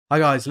Hi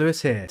guys,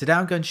 Lewis here. Today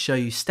I'm going to show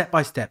you step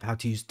by step how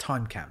to use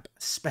TimeCamp,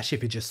 especially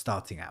if you're just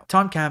starting out.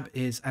 TimeCamp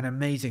is an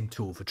amazing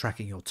tool for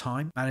tracking your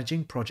time,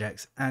 managing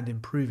projects, and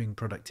improving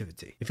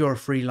productivity. If you're a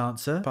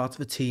freelancer, part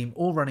of a team,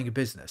 or running a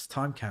business,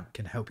 TimeCamp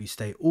can help you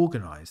stay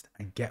organized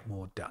and get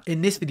more done.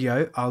 In this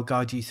video, I'll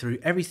guide you through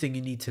everything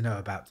you need to know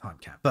about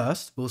TimeCamp.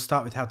 First, we'll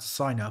start with how to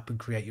sign up and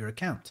create your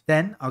account.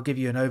 Then I'll give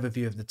you an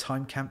overview of the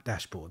TimeCamp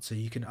dashboard so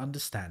you can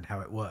understand how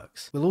it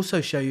works. We'll also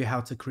show you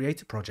how to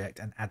create a project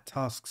and add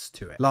tasks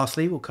to it.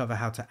 Lastly, we'll cover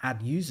how to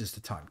add users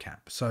to TimeCamp.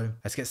 So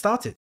let's get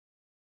started.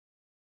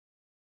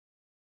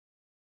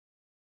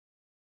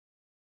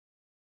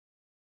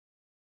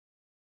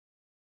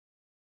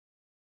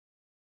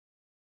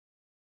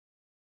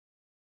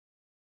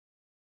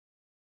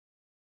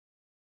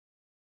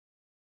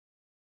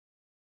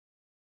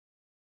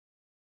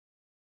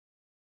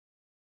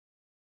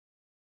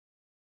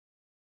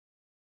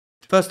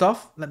 First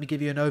off, let me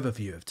give you an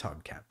overview of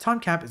TimeCamp.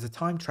 TimeCamp is a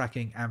time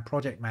tracking and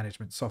project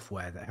management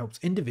software that helps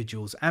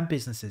individuals and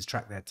businesses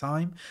track their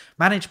time,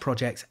 manage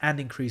projects, and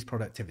increase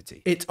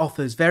productivity. It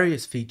offers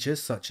various features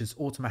such as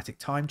automatic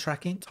time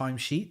tracking,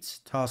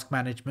 timesheets, task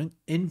management,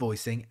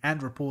 invoicing,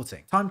 and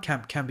reporting.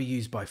 TimeCamp can be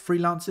used by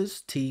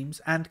freelancers, teams,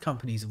 and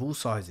companies of all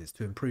sizes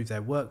to improve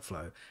their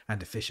workflow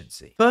and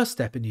efficiency. First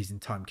step in using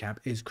TimeCamp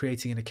is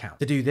creating an account.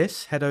 To do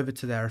this, head over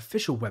to their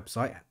official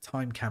website at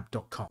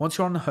timecamp.com. Once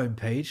you're on the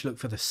homepage, look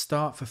for the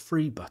Start for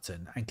Free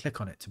button and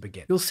click on it to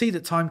begin. You'll see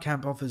that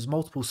TimeCamp offers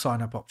multiple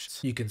sign-up options.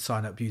 You can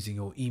sign up using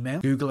your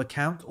email, Google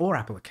account, or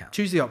Apple account.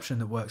 Choose the option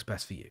that works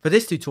best for you. For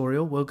this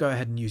tutorial, we'll go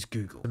ahead and use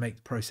Google to make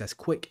the process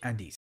quick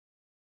and easy.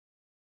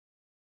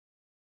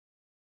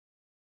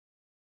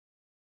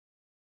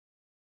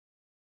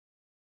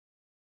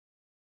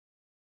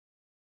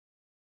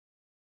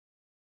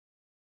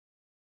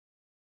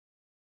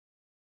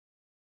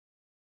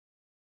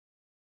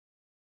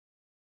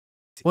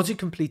 Once you've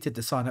completed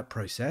the sign-up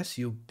process,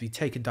 you'll be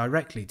taken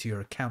directly to your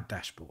account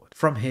dashboard.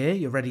 From here,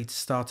 you're ready to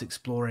start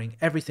exploring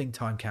everything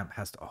TimeCamp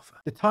has to offer.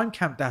 The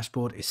TimeCamp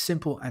dashboard is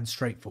simple and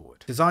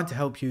straightforward, designed to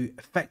help you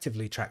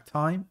effectively track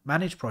time,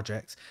 manage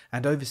projects,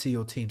 and oversee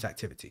your team's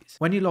activities.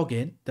 When you log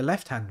in, the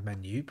left-hand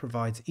menu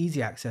provides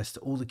easy access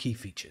to all the key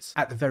features.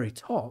 At the very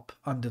top,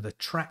 under the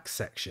Track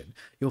section,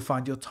 you'll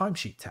find your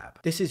Timesheet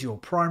tab. This is your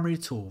primary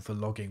tool for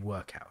logging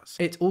work hours.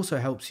 It also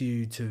helps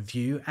you to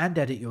view and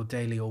edit your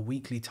daily or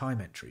weekly time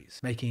entries,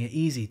 making it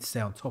easy to stay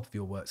on top of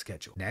your work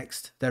schedule.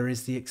 Next, there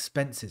is the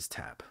Expenses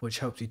tab, which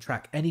helps you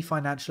track any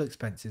financial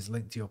expenses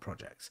linked to your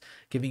projects,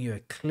 giving you a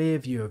clear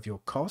view of your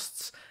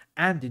costs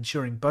and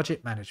ensuring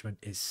budget management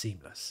is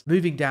seamless.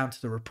 Moving down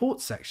to the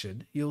Reports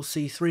section, you'll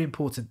see three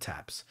important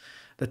tabs.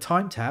 The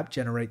Time tab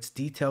generates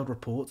detailed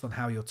reports on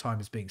how your time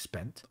is being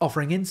spent,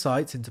 offering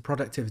insights into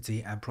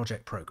productivity and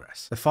project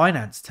progress. The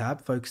Finance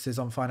tab focuses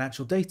on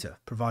financial data,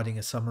 providing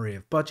a summary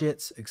of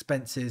budgets,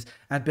 expenses,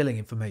 and billing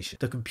information.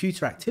 The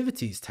Computer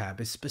Activities tab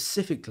is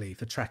specifically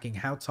for tracking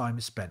how time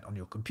is spent on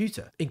your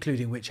computer,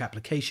 including which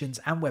applications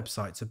and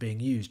websites are being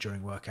used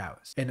during work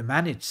hours. In the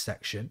Manage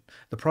section,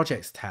 the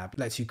Projects tab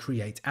lets you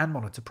create and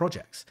monitor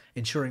projects,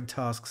 ensuring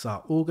tasks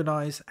are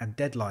organized and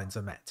deadlines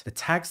are met. The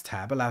Tags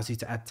tab allows you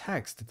to add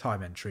tags to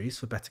time entries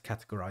for better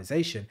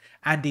categorization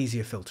and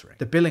easier filtering.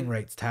 The Billing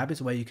Rates tab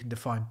is where you can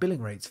define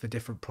billing rates for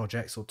different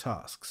projects or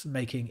tasks,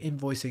 making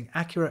invoicing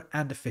accurate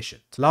and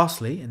efficient.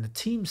 Lastly, in the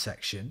Team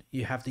section,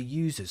 you have the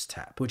Users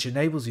tab, which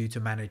enables you to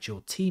manage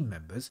your team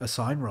members,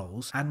 assign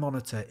roles, and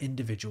monitor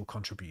individual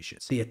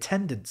contributions. The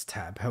Attendance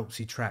tab helps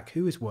you track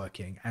who is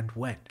working and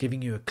when,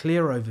 giving you a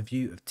clear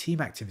overview of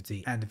team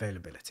activity and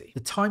availability.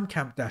 The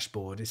TimeCamp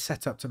dashboard is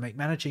set up to make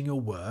managing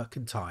your work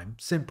and time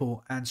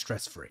simple and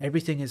stress-free.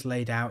 Everything is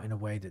laid out in a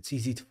way that's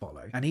easy to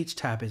follow, and each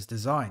tab is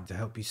designed to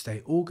help you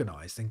stay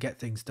organized and get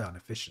things done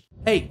efficiently.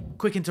 Hey,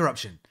 quick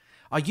interruption.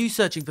 Are you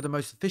searching for the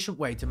most efficient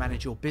way to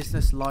manage your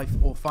business, life,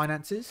 or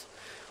finances?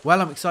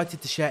 Well, I'm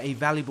excited to share a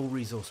valuable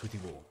resource with you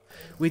all.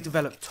 We've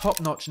developed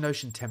top-notch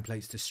Notion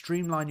templates to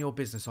streamline your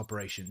business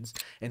operations,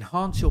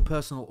 enhance your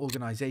personal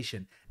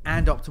organization,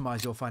 and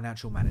optimize your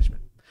financial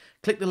management.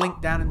 Click the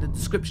link down in the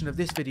description of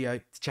this video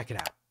to check it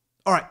out.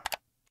 All right,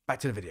 back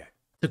to the video.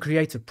 To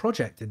create a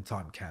project in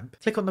TimeCamp,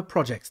 click on the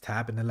Projects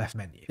tab in the left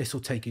menu. This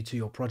will take you to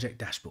your project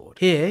dashboard.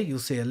 Here, you'll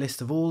see a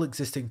list of all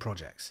existing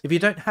projects. If you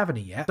don't have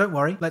any yet, don't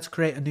worry, let's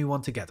create a new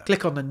one together.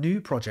 Click on the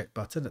New Project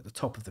button at the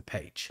top of the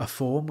page. A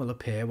form will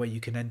appear where you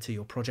can enter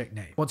your project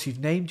name. Once you've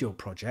named your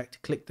project,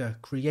 click the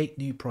Create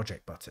New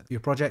Project button.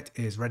 Your project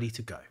is ready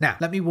to go. Now,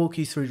 let me walk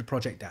you through the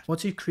project dashboard.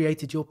 Once you've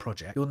created your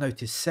project, you'll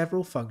notice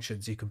several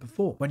functions you can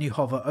perform. When you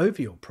hover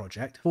over your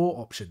project, 4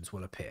 options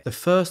will appear. The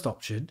first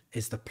option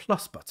is the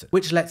plus button,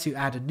 which lets you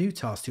add add a new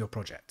task to your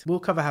project. We'll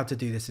cover how to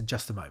do this in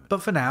just a moment.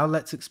 But for now,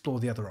 let's explore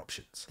the other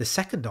options. The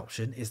second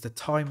option is the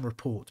Time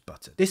Report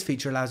button. This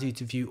feature allows you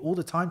to view all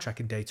the time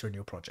tracking data in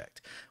your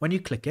project. When you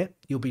click it,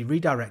 you'll be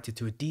redirected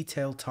to a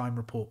detailed time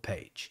report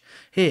page.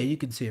 Here you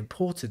can see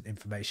important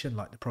information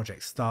like the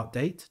project start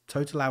date,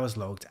 total hours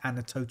logged, and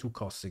the total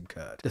costs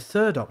incurred. The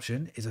third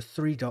option is a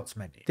 3 dots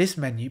menu. This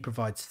menu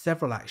provides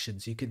several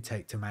actions you can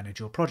take to manage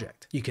your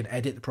project. You can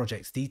edit the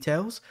project's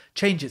details,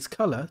 change its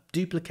color,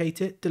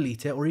 duplicate it,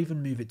 delete it, or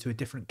even move it to a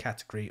different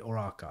category or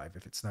archive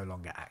if it's no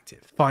longer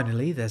active.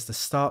 Finally, there's the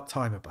Start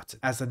Timer button.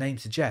 As the name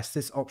suggests,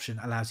 this option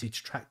allows you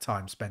to track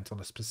time spent on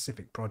a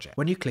specific project.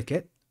 When you click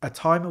it, a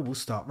timer will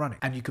start running,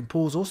 and you can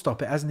pause or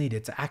stop it as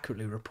needed to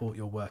accurately report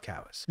your work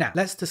hours. Now,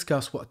 let's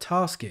discuss what a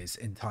task is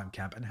in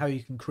TimeCamp and how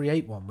you can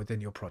create one within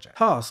your project.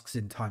 Tasks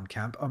in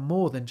TimeCamp are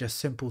more than just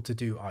simple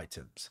to-do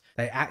items.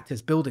 They act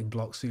as building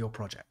blocks for your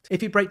project.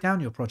 If you break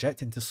down your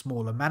project into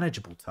smaller,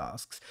 manageable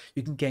tasks,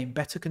 you can gain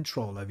better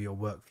control over your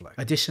workflow.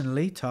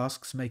 Additionally,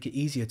 tasks make it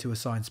easier to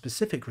assign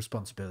specific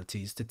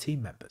responsibilities to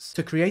team members.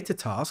 To create a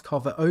task,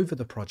 hover over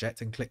the project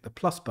and click the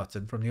plus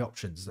button from the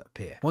options that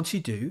appear. Once you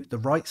do, the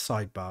right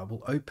sidebar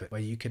will open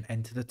where you can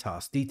enter the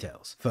task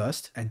details.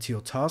 First, enter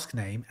your task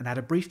name and add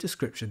a brief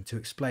description to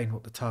explain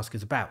what the task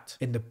is about.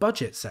 In the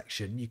budget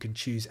section, you can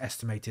choose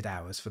estimated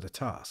hours for the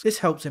task. This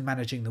helps in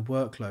managing the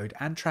workload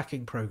and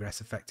tracking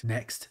progress effectively.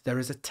 Next, there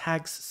is a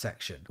tags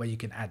section where you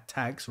can add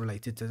tags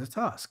related to the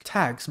task.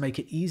 Tags make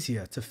it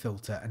easier to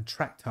filter and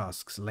track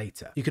tasks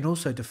later. You can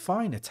also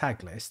define a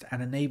tag list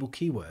and enable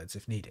keywords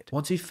if needed.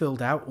 Once you've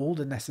filled out all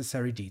the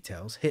necessary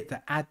details, hit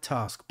the Add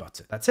Task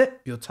button. That's it.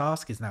 Your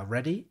task is now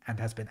ready and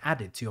has been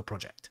added to your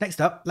project.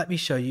 Next up, let me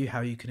show you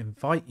how you can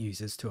invite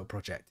users to a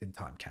project in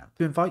TimeCamp.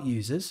 To invite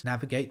users,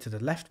 navigate to the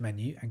left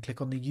menu and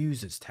click on the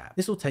Users tab.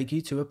 This will take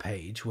you to a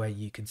page where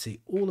you can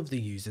see all of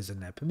the users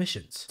and their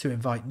permissions. To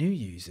invite new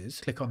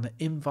users, click on the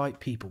Invite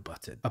People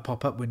button. A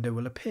pop-up window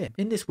will appear.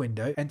 In this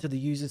window, enter the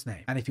user's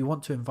name, and if you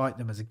want to invite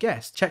them as a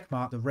guest,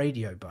 checkmark the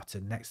radio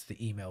button next to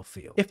the email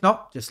field. If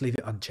not, just leave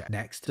it unchecked.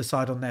 Next,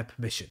 decide on their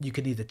permission. You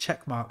can either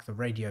checkmark the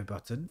radio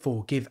button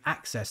for give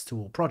access to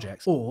all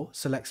projects, or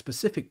select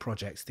specific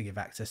projects to give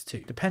access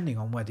to, depending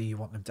on whether you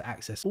want them to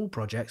access all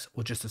projects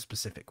or just a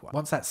specific one.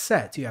 Once that's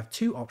set, you have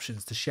two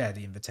options to share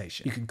the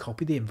invitation. You can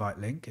copy the invite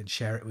link and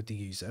share it with the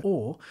user,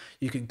 or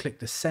you can click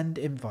the Send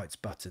Invites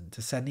button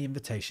to send the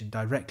invitation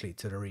directly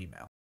to their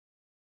email.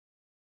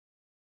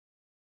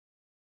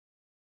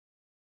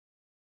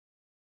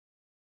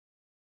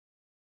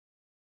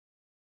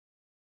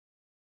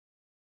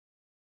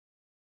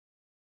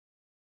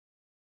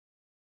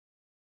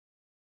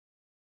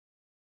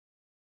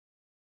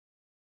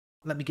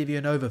 Let me give you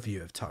an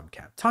overview of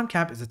TimeCamp.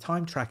 TimeCamp is a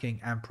time tracking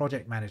and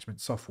project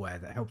management software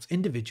that helps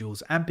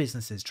individuals and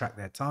businesses track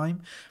their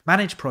time,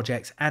 manage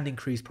projects, and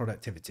increase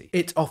productivity.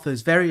 It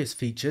offers various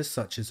features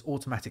such as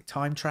automatic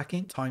time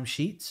tracking,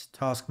 timesheets,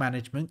 task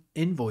management,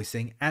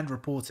 invoicing, and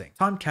reporting.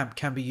 TimeCamp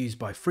can be used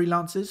by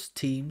freelancers,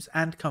 teams,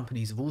 and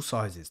companies of all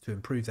sizes to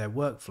improve their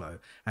workflow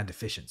and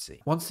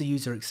efficiency. Once the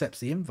user accepts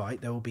the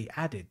invite, they will be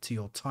added to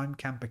your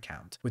TimeCamp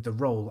account with the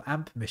role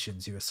and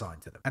permissions you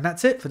assign to them. And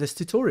that's it for this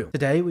tutorial.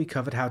 Today, we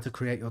covered how to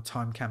create your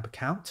TimeCamp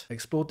account,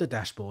 explored the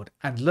dashboard,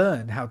 and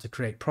learned how to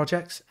create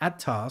projects, add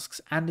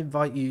tasks, and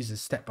invite users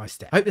step by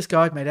step. I hope this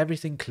guide made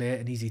everything clear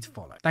and easy to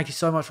follow. Thank you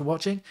so much for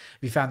watching. If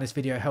you found this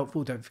video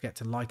helpful, don't forget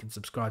to like and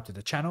subscribe to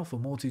the channel for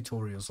more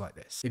tutorials like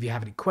this. If you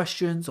have any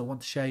questions or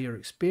want to share your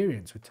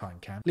experience with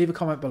TimeCamp, leave a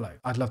comment below.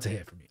 I'd love to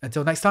hear from you.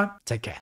 Until next time, take care.